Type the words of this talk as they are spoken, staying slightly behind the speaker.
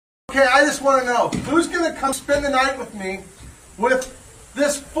Okay, I just want to know, who's going to come spend the night with me with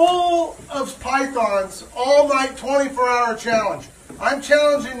this full of pythons all night 24-hour challenge? I'm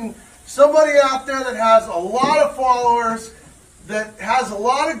challenging somebody out there that has a lot of followers, that has a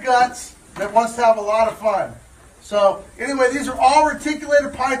lot of guts, that wants to have a lot of fun. So anyway, these are all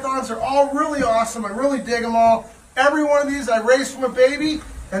reticulated pythons. They're all really awesome. I really dig them all. Every one of these I raised from a baby,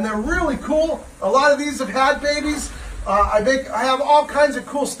 and they're really cool. A lot of these have had babies. I have all kinds of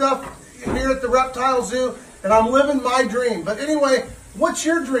cool stuff here at the Reptile Zoo, and I'm living my dream. But anyway, what's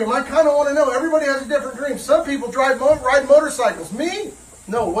your dream? I kind of want to know. Everybody has a different dream. Some people ride motorcycles. Me?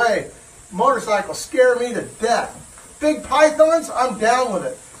 No way. Motorcycles scare me to death. Big pythons? I'm down with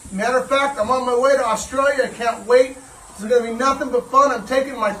it. Matter of fact, I'm on my way to Australia. I can't wait. This is going to be nothing but fun. I'm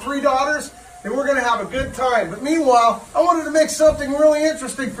taking my 3 daughters, and we're going to have a good time. But meanwhile, I wanted to make something really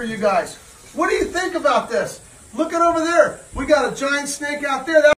interesting for you guys. What do you think about this? Look at over there. We got a giant snake out there.